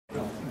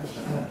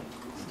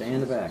Stay in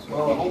the back.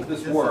 Well, I hope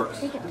this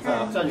works.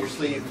 It's on your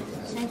sleeve.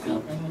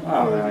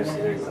 Oh, I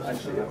see.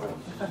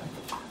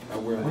 I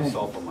wear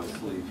myself on my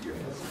sleeve here.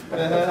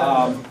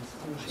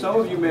 Some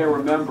of you may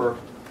remember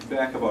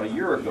back about a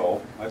year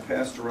ago, I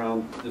passed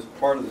around this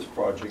part of this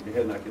project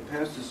ahead, and I can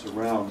pass this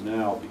around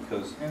now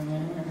because,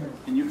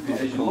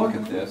 as you look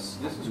at this,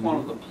 this is one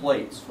of the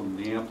plates from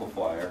the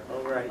amplifier.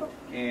 Oh, right.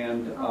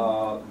 And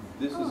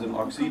this is an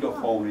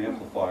Auxetophone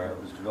amplifier.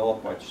 It was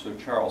developed by Sir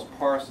Charles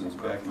Parsons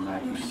back in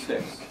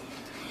 1906.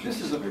 This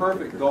is a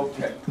perfect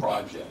GoTech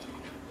project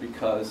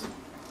because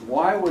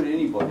why would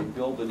anybody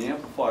build an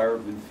amplifier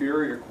of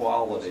inferior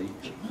quality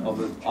of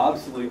an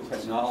obsolete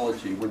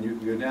technology when you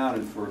can go down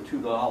and for $2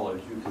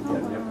 you can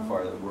get an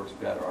amplifier that works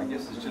better? I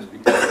guess it's just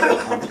because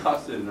I'm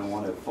cussed and I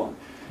want to have fun.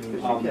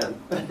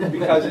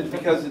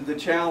 Because the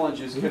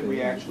challenge is, can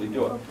we actually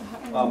do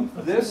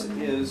it? This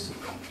is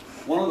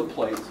one of the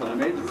plates, and I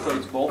made the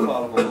plates both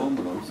out of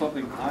aluminum,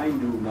 something I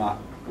knew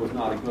was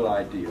not a good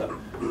idea,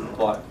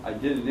 but I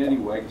did it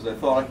anyway because I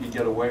thought I could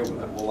get away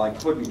with it. Well, I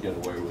couldn't get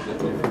away with it.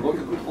 And if you look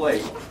at the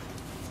plate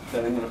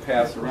that I'm going to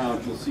pass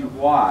around, you'll see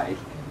why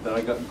that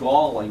I got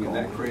galling, and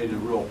that created a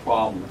real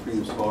problem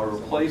between them. So I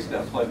replaced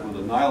that plate with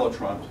a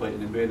nylotron plate,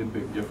 and it made a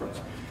big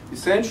difference.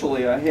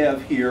 Essentially, I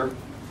have here,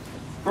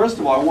 first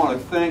of all, I want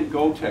to thank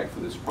GoTech for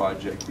this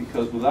project,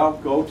 because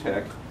without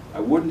GoTech, I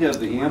wouldn't have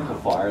the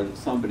amplifier that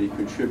somebody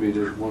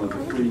contributed, one of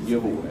the 3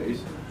 giveaways.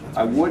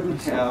 I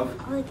wouldn't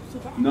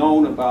have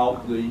known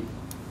about the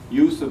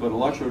use of an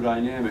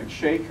electrodynamic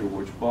shaker,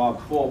 which Bob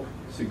Fulk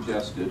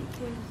suggested,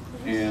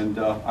 and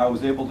I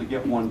was able to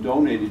get one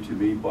donated to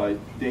me by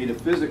Data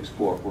Physics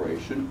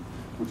Corporation,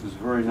 which was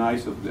very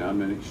nice of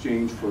them in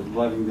exchange for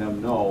letting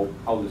them know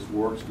how this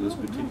works for this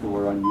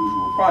particular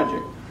unusual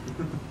project.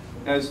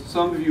 As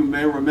some of you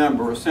may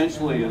remember,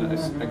 essentially an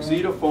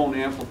Auxetophone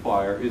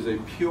amplifier is a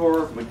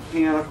pure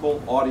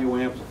mechanical audio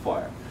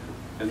amplifier.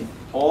 And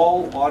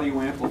all audio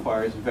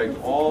amplifiers, in fact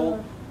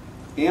all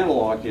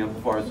analog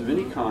amplifiers of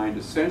any kind,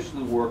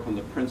 essentially work on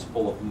the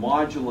principle of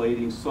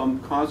modulating some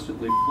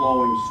constantly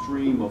flowing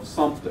stream of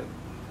something.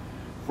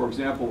 For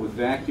example, with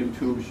vacuum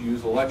tubes, you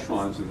use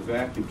electrons in the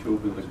vacuum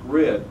tube, and the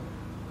grid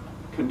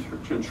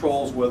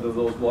controls whether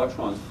those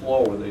electrons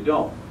flow or they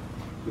don't.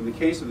 In the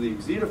case of the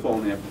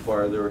Auxetophone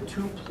amplifier, there are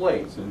 2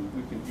 plates, and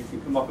you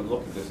can come up and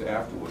look at this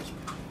afterwards,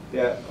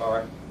 that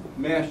are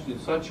meshed in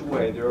such a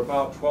way, they're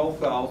about 12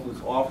 thousandths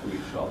off of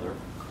each other,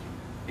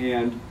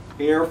 and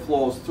air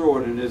flows through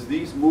it, and as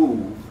these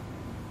move,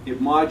 it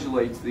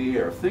modulates the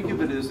air. Think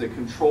of it as a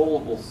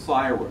controllable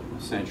siren,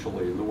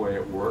 essentially, in the way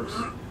it works.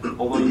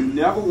 Although you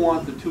never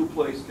want the 2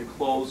 plates to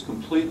close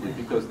completely,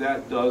 because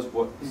that does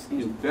what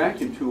in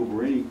vacuum tube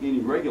or any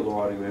regular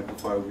audio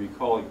amplifier would be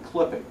called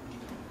clipping.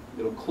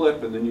 It'll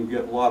clip, and then you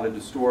get a lot of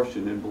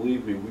distortion, and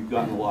believe me, we've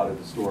gotten a lot of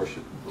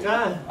distortion.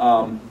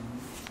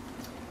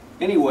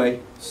 Anyway,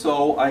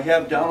 so I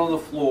have down on the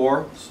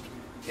floor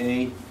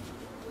a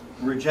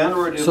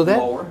regenerative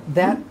blower.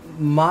 That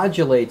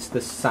modulates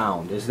the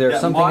sound. Is there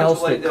something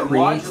else that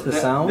creates the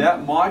sound?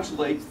 That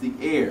modulates the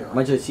air.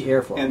 Modulates the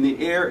airflow. And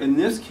the air, in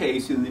this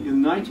case, in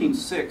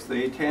 1906,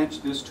 they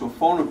attached this to a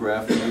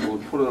phonograph and they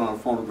would put it on a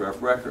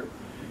phonograph record.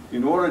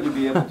 In order to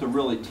be able to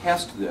really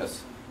test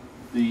this,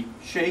 the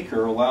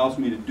shaker allows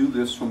me to do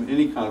this from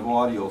any kind of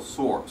audio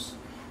source.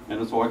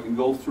 And so I can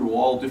go through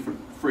all different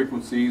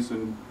frequencies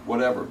and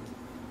whatever.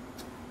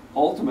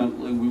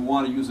 Ultimately, we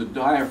want to use a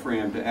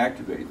diaphragm to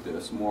activate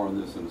this, more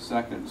on this in a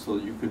second, so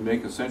that you can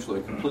make essentially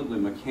a completely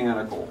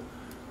mechanical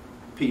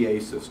PA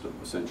system,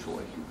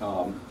 essentially.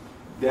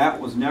 That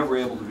was never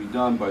able to be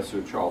done by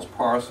Sir Charles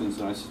Parsons,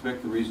 and I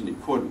suspect the reason he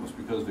couldn't was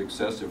because of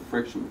excessive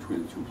friction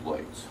between the 2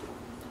 plates.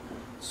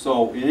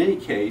 So in any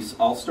case,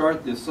 I'll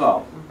start this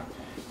up.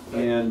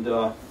 And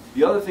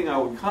the other thing I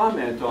would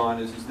comment on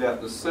is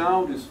that the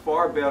sound is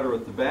far better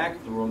at the back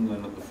of the room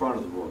than at the front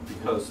of the room,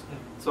 because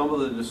some of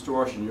the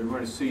distortion, you're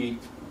going to see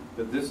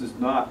that this is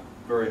not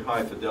very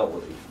high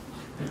fidelity.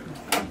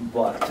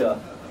 But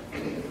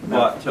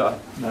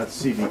not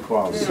CD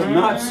quality. So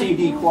not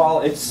CD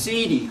quality, it's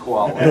CD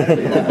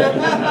quality.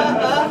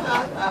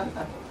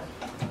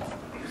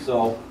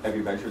 So, have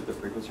you measured the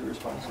frequency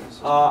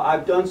responses?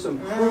 I've done some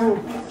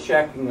crude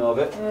checking of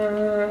it,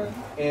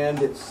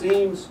 and it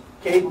seems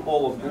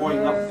capable of going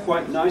up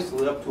quite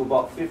nicely up to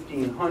about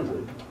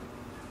 1500.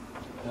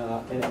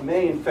 And it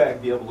may in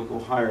fact be able to go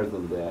higher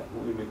than that.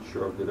 Let me make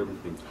sure I've got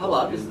everything. How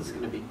loud is this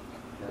going to be?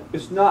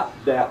 It's not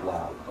that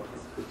loud.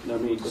 I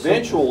mean,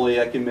 eventually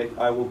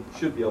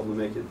should be able to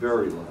make it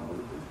very loud.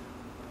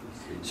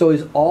 So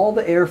is all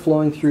the air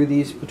flowing through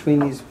between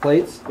these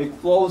plates? It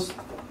flows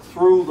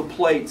through the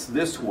plates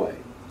this way.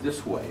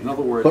 In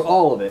other words, but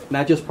all of it,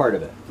 not just part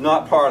of it.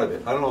 Not part of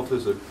it. I don't know if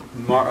there's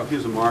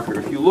here's a marker.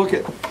 If you look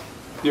at,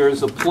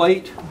 there's a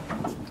plate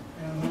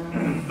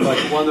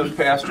like one that's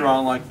passed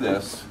around like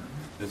this.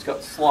 It's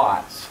got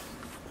slots.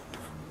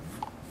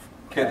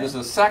 Okay, there's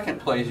a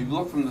second plate. If you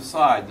look from the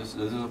side, there's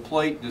a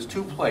plate. There's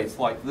 2 plates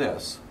like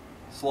this.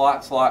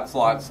 Slot, slot,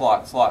 slot,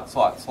 slot, slot,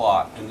 slot,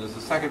 slot. And there's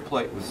a second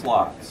plate with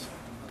slots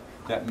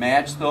that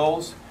match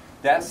those.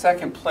 that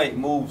second plate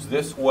moves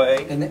this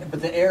way.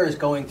 But the air is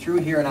going through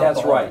here and out.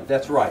 That's right.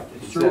 That's right.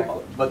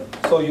 Exactly. But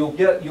so you'll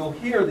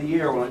hear the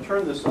air when I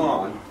turn this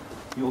on.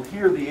 You'll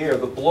hear the air.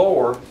 The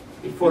blower.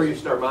 Before you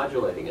start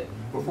modulating it.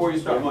 Before you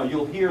start,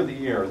 you'll hear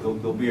the air.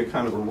 There'll be a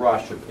kind of a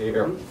rush of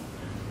air.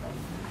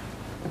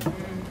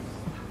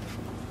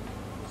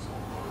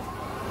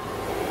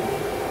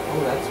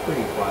 Oh, that's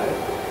pretty quiet.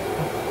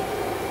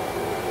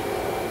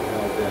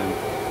 Now then,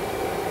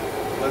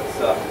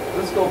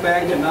 let's go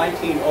back to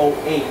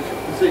 1908.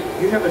 So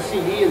you have a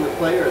CD in the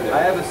player there.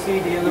 I have a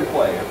CD in the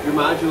player. You're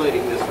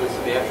modulating this with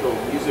some actual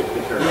music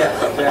material. Yes,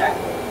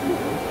 exactly.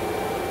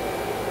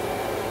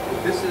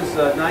 This is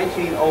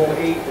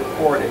 1908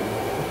 recording.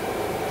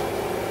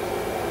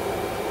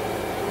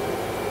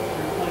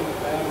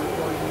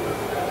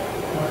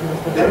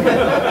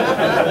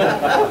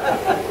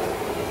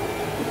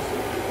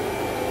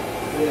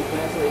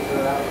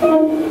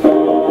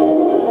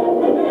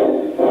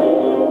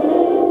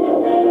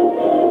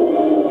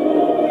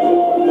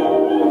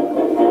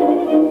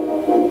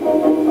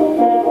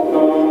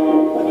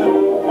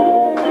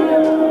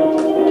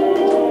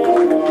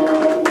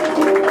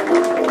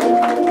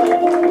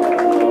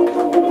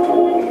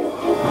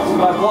 So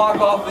I block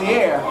off the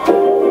air.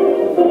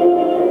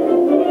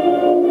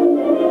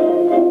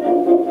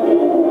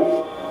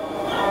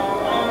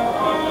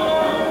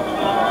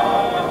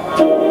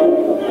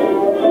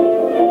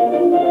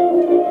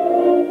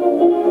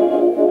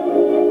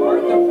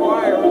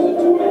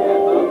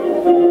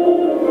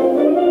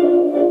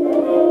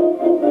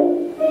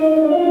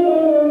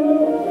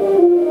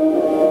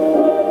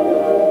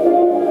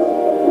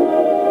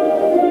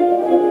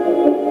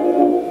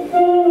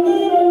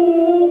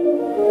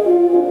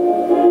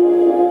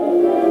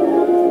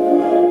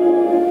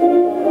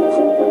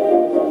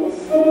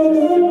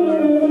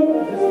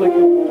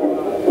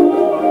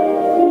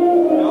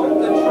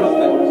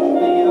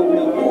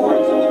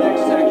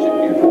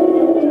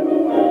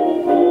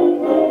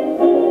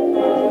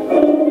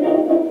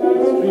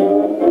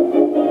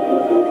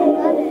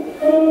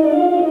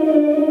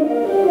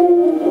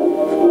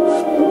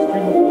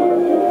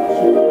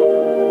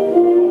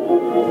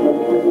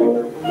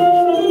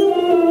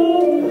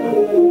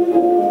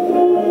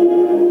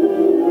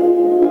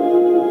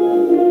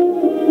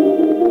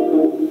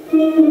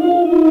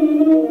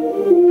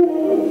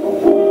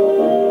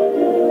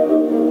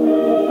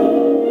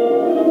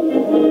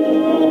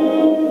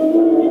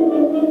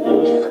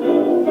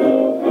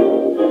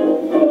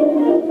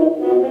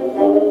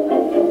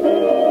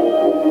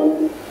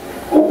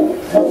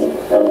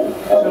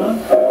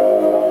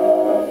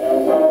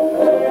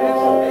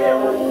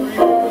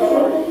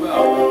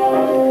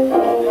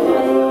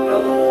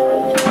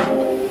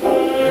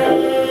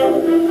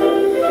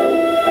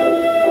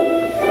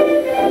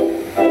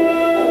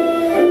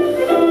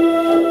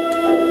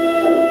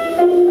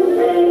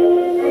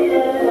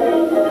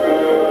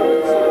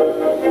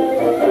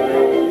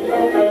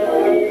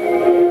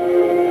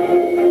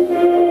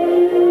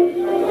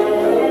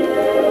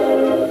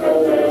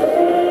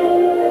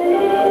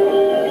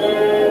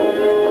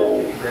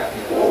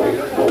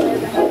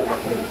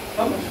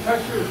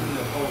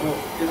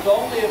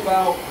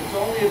 It's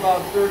only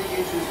about 30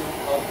 inches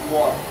of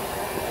water,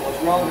 so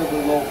it's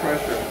relatively low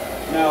pressure.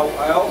 Now,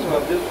 I also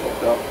have this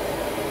hooked up.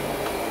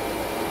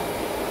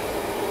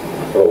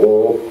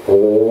 Hello,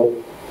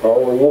 hello, how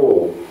are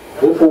you?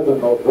 This is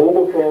an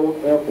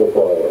Auxetophone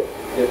amplifier.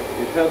 It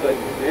has a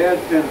bad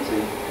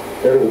tendency.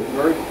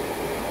 Very.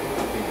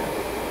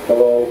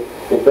 Hello.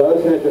 It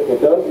does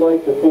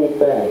like to feed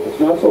back. It's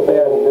not so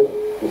bad in this.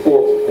 You see,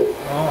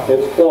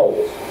 it's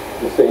close.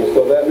 You see,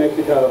 so that makes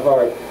it kind of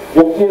hard.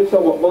 You'll see it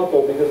somewhat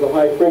muffled because the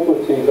high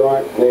frequencies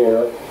aren't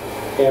there.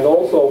 And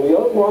also, the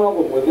other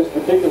problem with this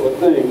particular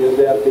thing is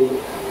that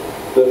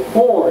the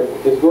horn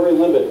is very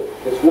limited.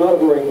 It's not a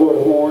very good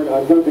horn.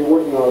 I'm going to be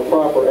working on a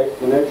proper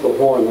exponential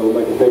horn that will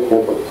make a big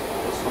difference.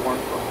 What's the horn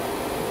from?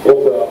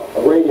 It's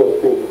a radio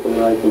speaker from the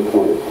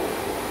 1920s.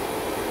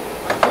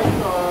 I think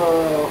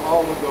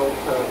all the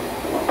goats have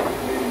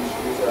meetings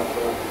use that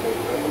for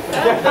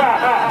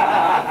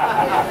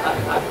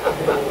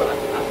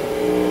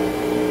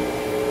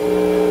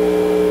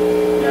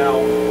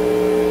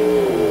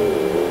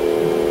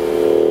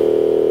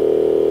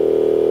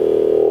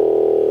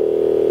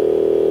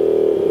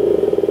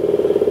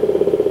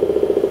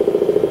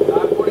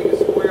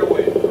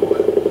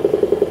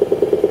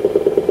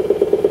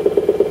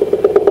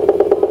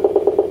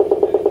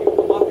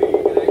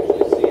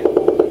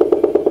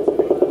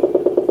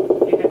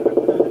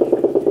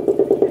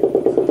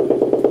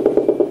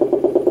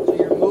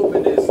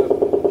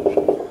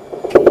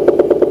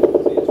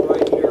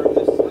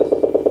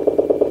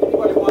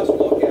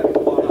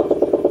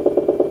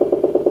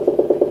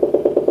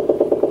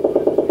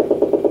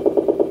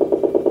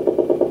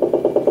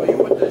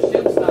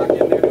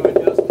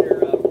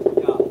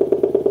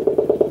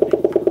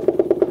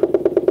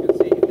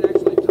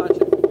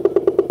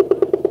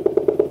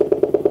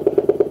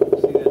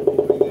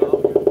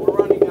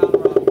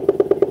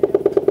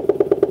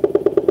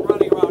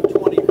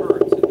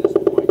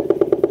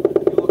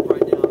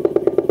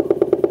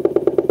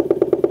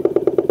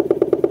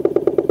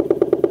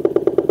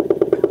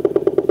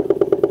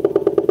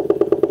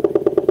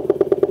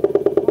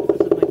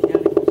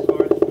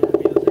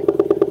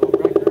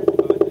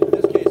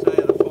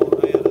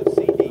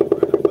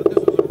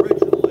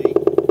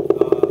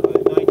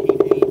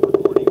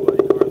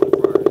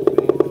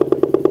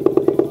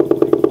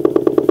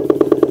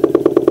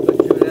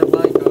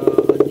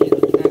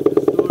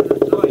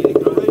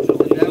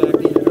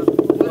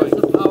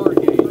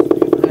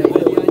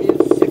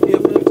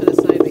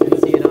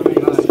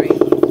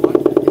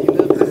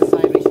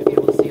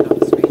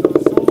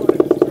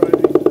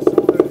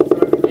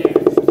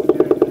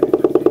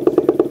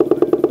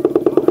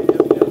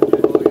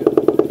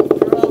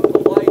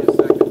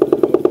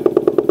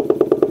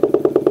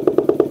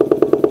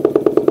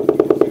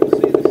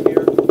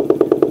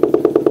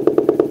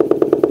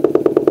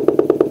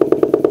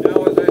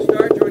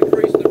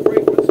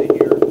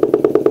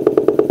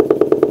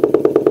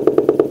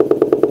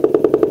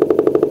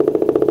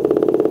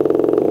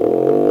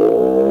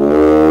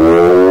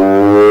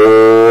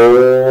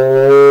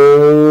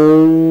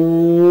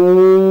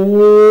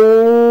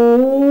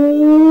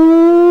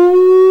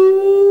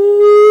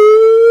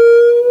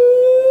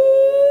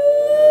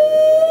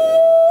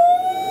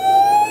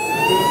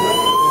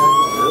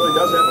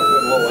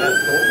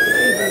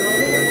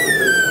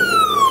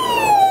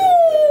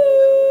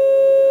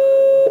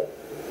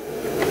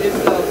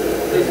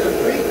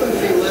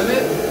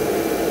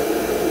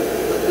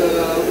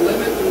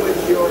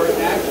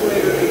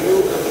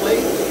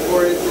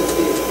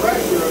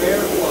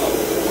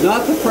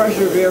Not the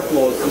pressure of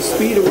airflow, it's the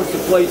speed at which the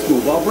plates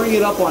move. I'll bring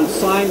it up on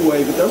sine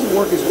wave. It doesn't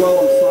work as well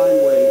on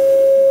sine wave.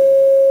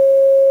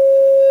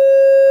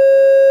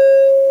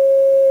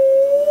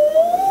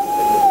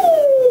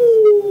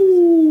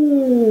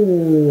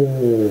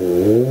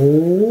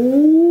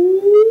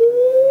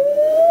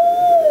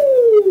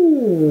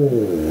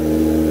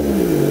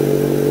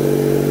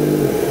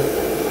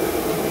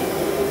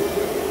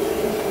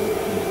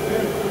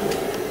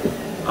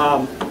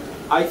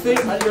 I think,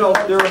 you know,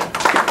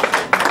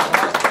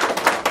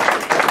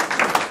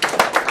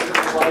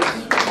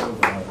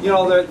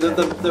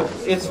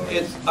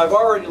 I've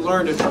already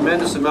learned a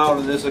tremendous amount,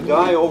 and there's a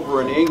guy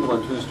over in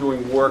England who's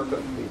doing work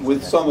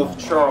with some of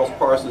Charles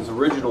Parsons'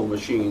 original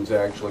machines,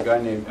 actually, a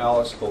guy named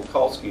Alex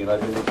Kolkowski, and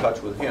I've been in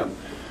touch with him.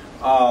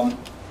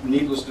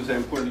 Needless to say,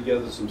 I'm putting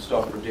together some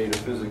stuff for data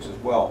physics as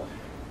well.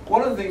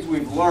 One of the things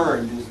we've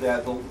learned is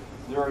that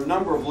there are a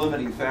number of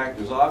limiting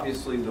factors.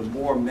 Obviously, the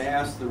more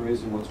mass there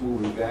is in what's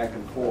moving back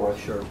and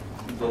forth,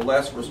 the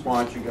less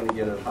response you're going to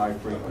get at high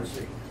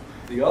frequency.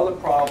 The other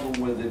problem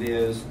with it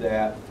is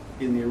that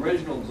in the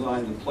original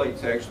design, the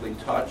plates actually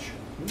touch,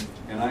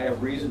 and I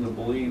have reason to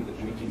believe that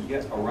we can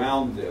get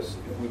around this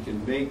if we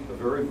can make a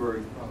very,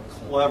 very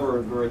clever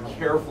and very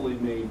carefully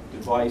made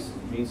device.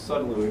 It means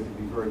suddenly we have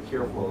to be very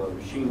careful of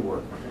machine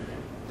work.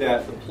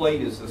 That the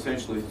plate is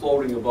essentially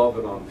floating above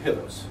it on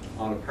pivots,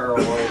 on a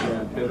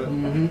parallelogram pivot.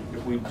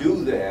 If we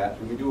do that,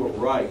 and we do it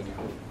right,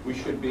 we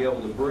should be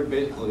able to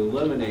basically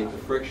eliminate the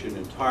friction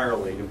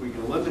entirely. And if we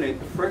can eliminate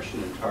the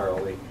friction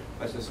entirely,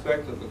 I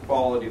suspect that the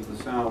quality of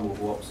the sound will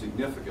go up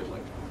significantly.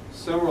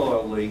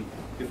 Similarly,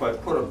 if I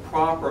put a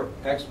proper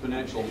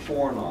exponential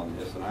horn on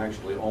this, and I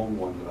actually own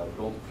one that I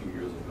built a few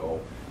years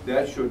ago,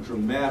 that should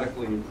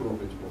dramatically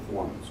improve its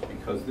performance,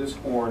 because this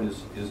horn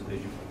is as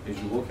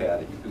you look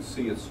at it, you can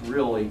see it's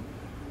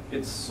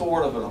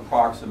sort of an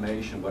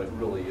approximation, but it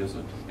really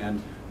isn't.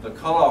 And the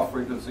cutoff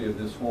frequency of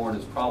this horn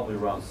is probably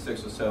around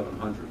 600 or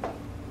 700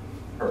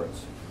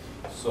 hertz.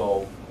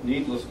 So,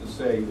 needless to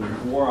say, the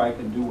more I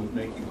can do with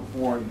making the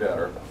horn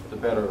better, the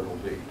better it'll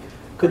be.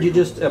 Could you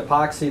just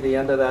epoxy the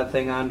end of that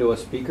thing onto a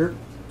speaker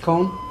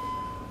cone?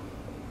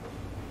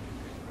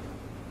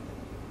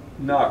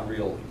 Not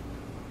really.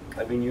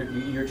 I mean,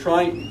 you're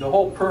trying, the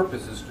whole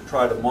purpose is to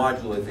try to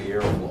modulate the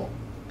airflow.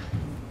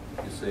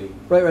 You see?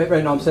 Right.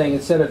 No, I'm saying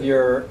instead of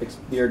your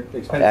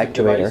expensive activator.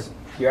 device,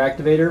 your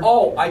activator.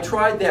 Oh, I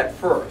tried that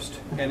first,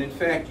 and in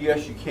fact,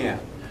 yes, you can.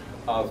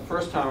 The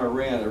first time I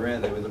ran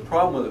that, but the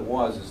problem with it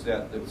is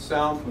that the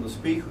sound from the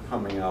speaker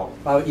coming out.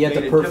 You have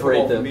to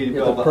perforate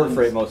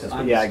most of the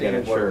speaker. Yeah, I get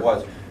it. Sure.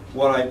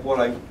 What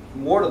I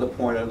more to the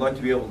point, I'd like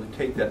to be able to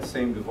take that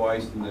same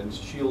device and then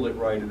shield it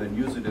right, and then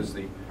use it as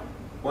the.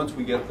 Once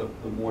we get the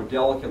more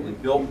delicately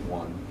built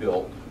one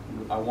built,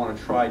 I want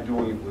to try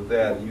doing it with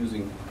that,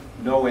 using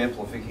no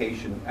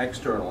amplification,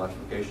 external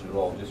amplification at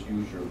all. Just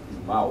use your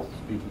mouth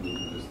speaking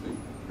into this thing,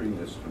 bring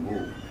this to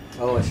move.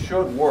 Oh, it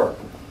should work.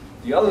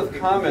 The other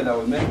comment I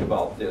would make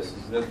about this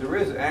is that there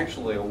is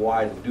actually a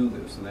why to do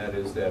this, and that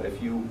is that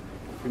if you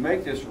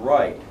make this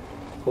right,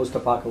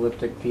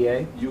 post-apocalyptic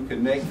PA, you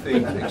can make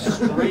things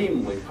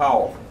extremely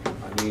powerful.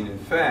 I mean, in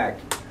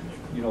fact,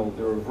 you know,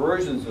 there are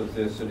versions of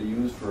this that are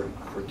used for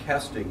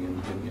testing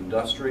in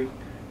industry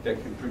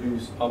that can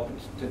produce up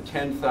to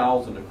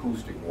 10,000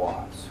 acoustic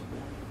watts.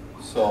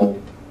 So,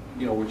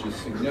 you know, which is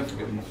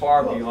significant,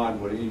 far beyond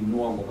what any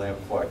normal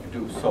amplifier could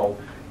do. So,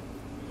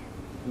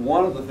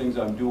 one of the things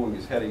I'm doing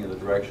is heading in the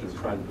direction of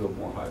trying to build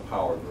more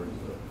high-powered versions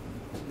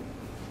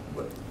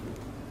of it.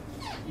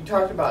 You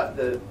talked about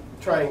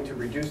trying to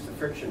reduce the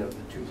friction of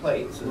the two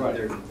plates, and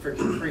they're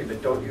friction-free,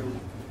 but don't you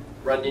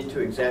run into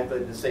exactly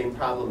the same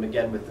problem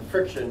again with the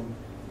friction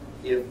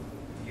if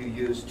you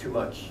use too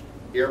much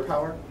air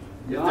power?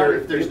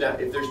 If there's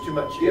too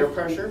much air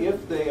pressure?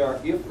 If they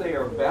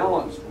are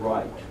balanced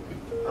right,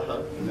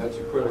 and that's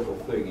a critical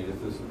thing. If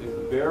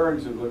the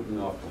bearings are good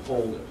enough to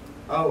hold it,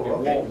 it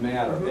won't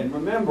matter. And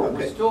remember,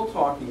 we're still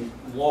talking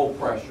low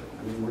pressure.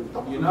 I mean,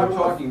 you're not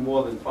talking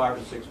more than 5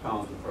 or 6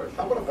 pounds of pressure.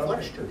 How about a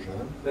flexure,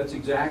 John? That's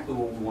exactly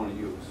what we want to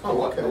use.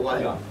 Oh, okay.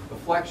 Yeah, the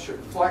flexure.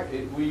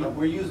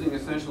 We're using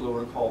essentially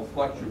what are called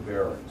flexure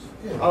bearings.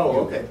 Yeah.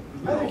 Oh, okay.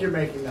 I think you're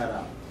making that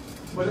up.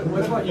 What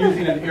about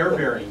using an air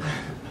bearing?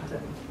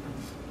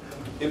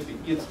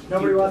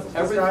 Nobody wants to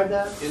describe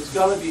that?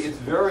 It's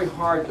very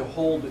hard to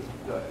hold it.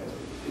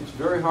 It's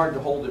very hard to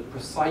hold it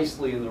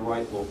precisely in the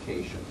right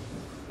location.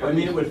 I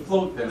mean, it would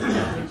float then.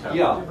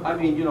 Yeah, I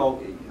mean, you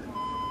know,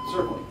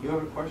 certainly. You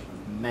have a question?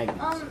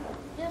 Magnets.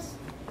 Yes.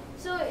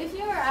 So if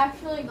you're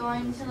actually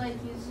going to like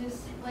use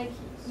this, like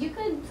you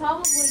could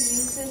probably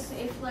use this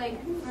if, like,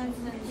 for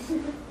instance,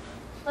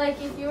 like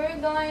if you were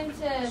going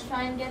to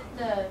try and get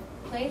the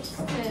plates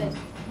to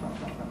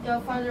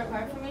go farther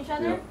apart from each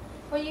other. Yeah.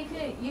 Well, you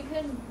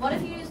could. What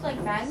if you use like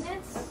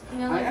magnets? You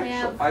know, like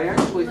I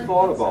actually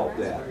thought about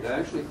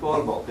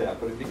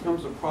that. But it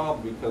becomes a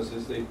problem because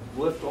as they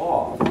lift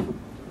off,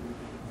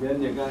 then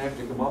they're going to have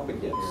to come up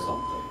against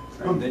something.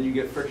 and then you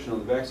get friction on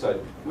the backside.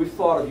 We've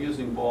thought of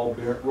using roller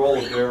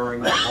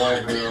bearings,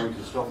 ball bearings,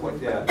 and stuff like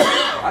that.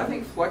 I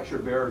think flexure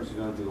bearings are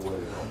going to be the way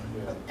to go.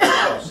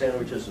 Yeah.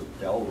 Sandwiches of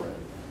Delrin,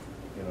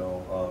 you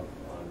know, on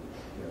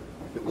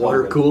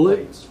Water cool it?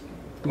 plates.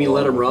 You mean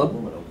let them rub?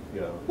 Aluminum,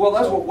 yeah. Well,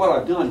 that's what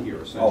I've done here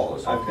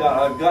essentially. Oh, okay.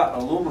 I've got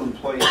an aluminum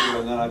plate here,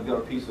 and then I've got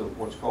a piece of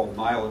what's called an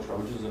Electro,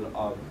 which is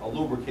a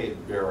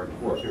lubricated bearing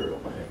material,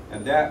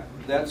 and that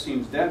made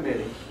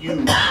a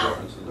huge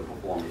difference in the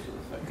performance of the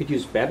thing. You could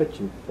use Bowditch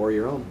and pour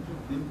your own.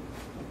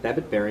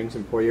 Bowditch bearings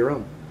and pour your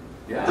own.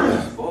 Yeah,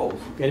 I suppose.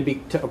 And it'd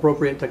be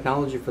appropriate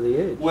technology for the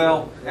age.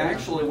 Well,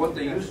 actually, what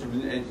they used to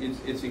do, and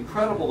it's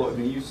incredible though. I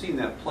mean, you've seen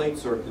that plate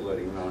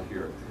circulating around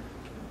here.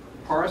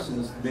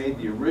 Parsons made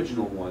the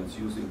original ones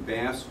using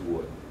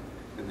basswood,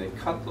 and they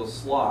cut those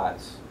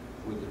slots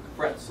with a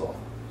fret saw.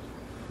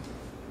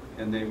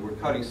 And they were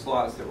cutting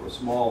slots that were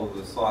smaller than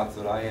the slots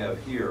that I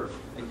have here.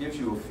 It gives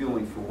you a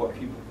feeling for what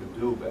people could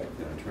do back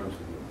then in terms of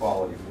the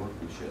quality of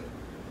workmanship.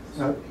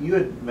 Now, you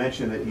had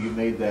mentioned that you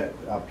made that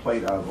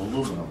plate out of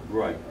aluminum.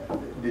 Right.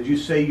 Did you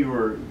say you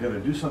were going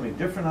to do something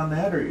different on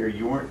that, or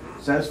you weren't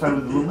satisfied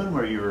with aluminum,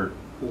 or you were?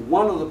 Well,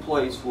 one of the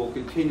plates will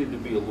continue to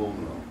be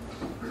aluminum.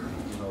 You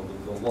know,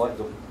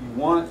 you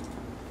want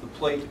the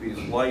plate to be as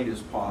light as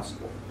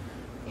possible,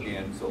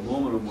 and so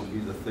aluminum would be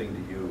the thing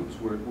to use.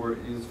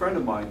 A friend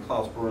of mine,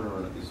 Klaus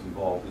Berner, is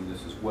involved in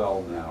this as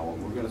well now,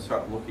 and we're going to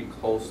start looking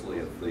closely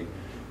at the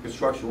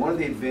construction. One of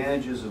the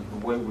advantages of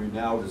the way we're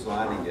now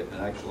designing it,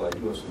 and actually I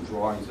do have some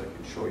drawings I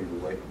can show you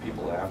to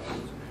people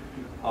afterwards,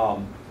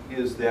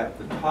 is that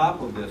the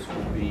top of this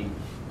will be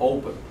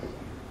open.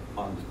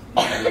 You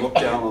can look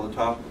down on the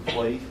top of the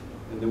plate,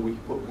 and then we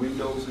can put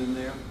windows in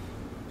there,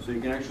 so you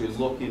can actually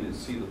look in and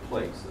see the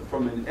plates.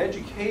 From an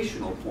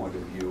educational point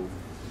of view,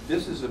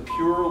 this is a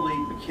purely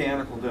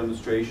mechanical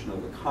demonstration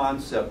of the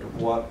concept of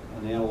what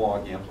an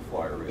analog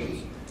amplifier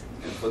is.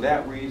 And for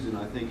that reason,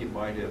 I think it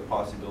might have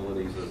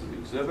possibilities as an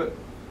exhibit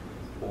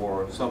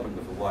or something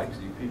of the like.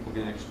 So people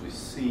can actually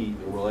see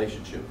the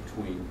relationship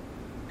between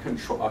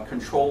a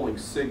controlling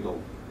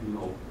signal, you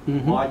know,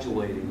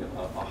 modulating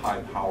a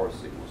high power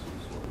signal of some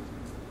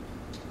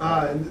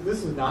sort. And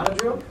this is not a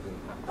joke.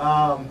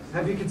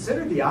 Have you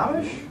considered the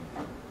Amish?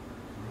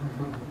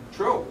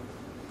 True.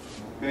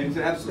 I mean,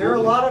 there are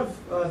a lot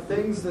of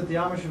things that the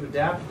Amish have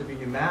adapted to be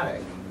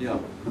pneumatic. Yeah.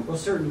 Well,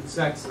 certain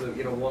sects,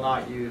 will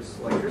not use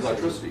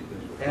electricity.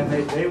 And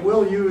they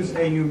will use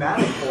a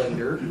pneumatic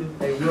blender.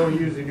 They will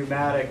use a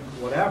pneumatic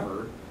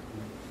whatever.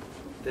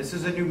 This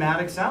is a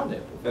pneumatic sound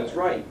amplifier. That's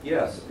right.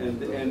 Yes,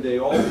 and they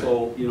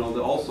also,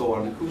 also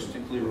on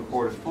acoustically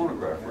recorded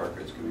phonograph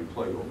records can be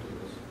played over this.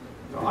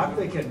 No, I'm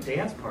thinking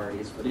dance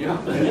parties. But yeah.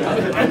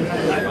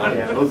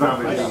 Those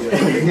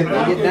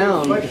Amish. Get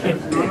down.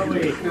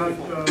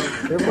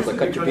 They're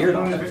cut your beard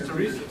off.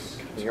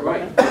 You're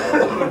right.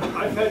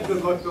 I've had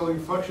good luck building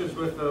fluxes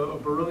with a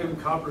beryllium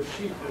copper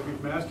sheet that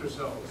we've master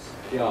cells.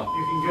 Yeah.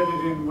 You can get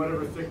it in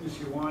whatever thickness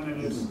you want,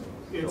 and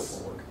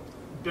it's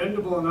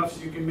bendable enough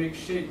so you can make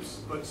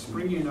shapes, but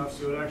springy enough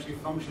so it actually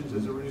functions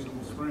as a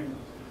reasonable spring.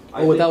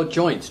 Without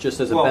joints,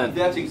 just as a bend.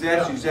 That's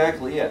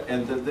exactly it.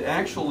 And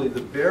actually the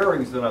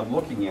bearings that I'm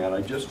looking at,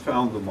 I just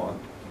found them on.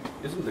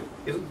 Isn't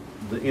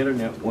the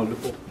internet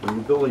wonderful? When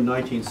you're building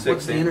 1960,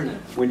 what's the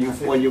internet? When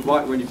you're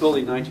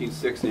building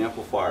 1960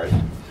 amplifiers,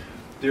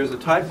 there's a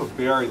type of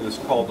bearing that's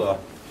called a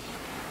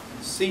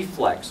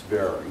C-flex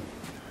bearing,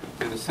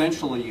 and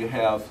essentially you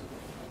have.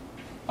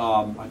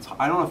 I don't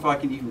know if I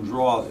can even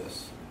draw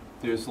this.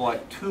 There's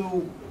like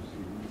two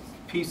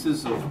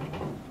pieces of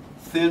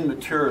thin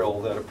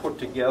material that are put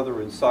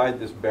together inside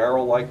this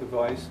barrel-like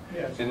device,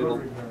 and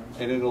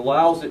it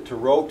allows it to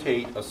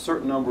rotate a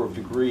certain number of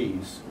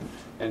degrees.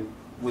 And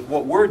with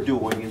what we're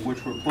doing, in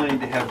which we're planning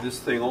to have this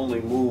thing only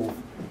move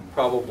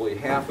probably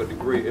half a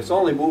degree, it's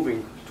only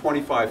moving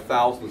 25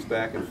 thousandths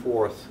back and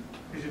forth.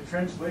 Is it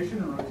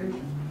translation or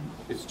rotation?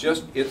 It's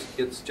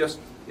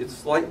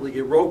slightly.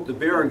 The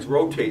bearings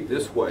rotate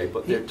this way,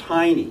 but they're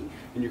tiny,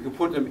 and you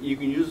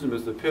can use them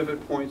as the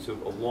pivot points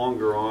of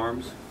longer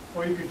arms.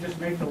 Or you could just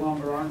make the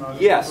longer arm out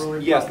of yes,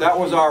 that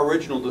was our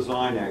original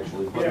design,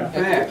 actually. But in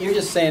fact, you're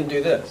just saying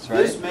do this, right?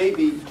 This may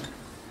be.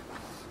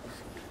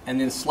 And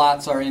then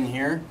slots are in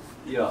here.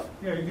 Yeah.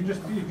 Yeah, you can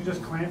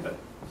just clamp it.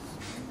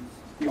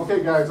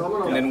 Okay, guys, I'm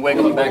gonna. And then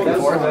wiggle it back and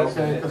forth.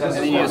 Okay, and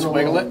then you just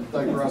wiggle it.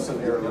 Digress in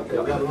here. Okay,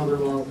 we've got another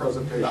long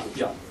presentation.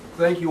 Yeah.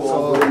 Thank you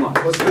all very much.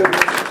 Let's get